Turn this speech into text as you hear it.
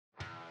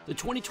The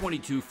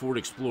 2022 Ford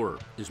Explorer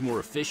is more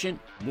efficient,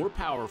 more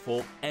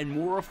powerful, and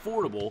more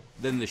affordable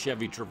than the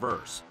Chevy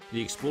Traverse.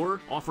 The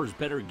Explorer offers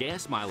better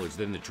gas mileage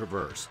than the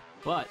Traverse,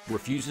 but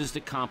refuses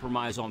to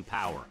compromise on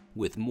power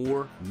with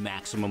more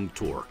maximum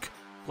torque.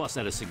 Plus,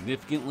 at a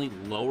significantly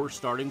lower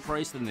starting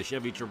price than the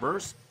Chevy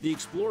Traverse, the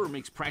Explorer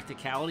makes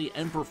practicality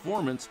and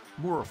performance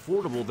more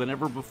affordable than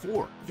ever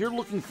before. If you're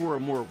looking for a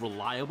more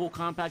reliable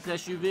compact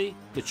SUV,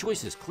 the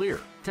choice is clear.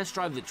 Test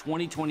drive the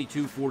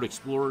 2022 Ford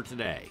Explorer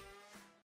today.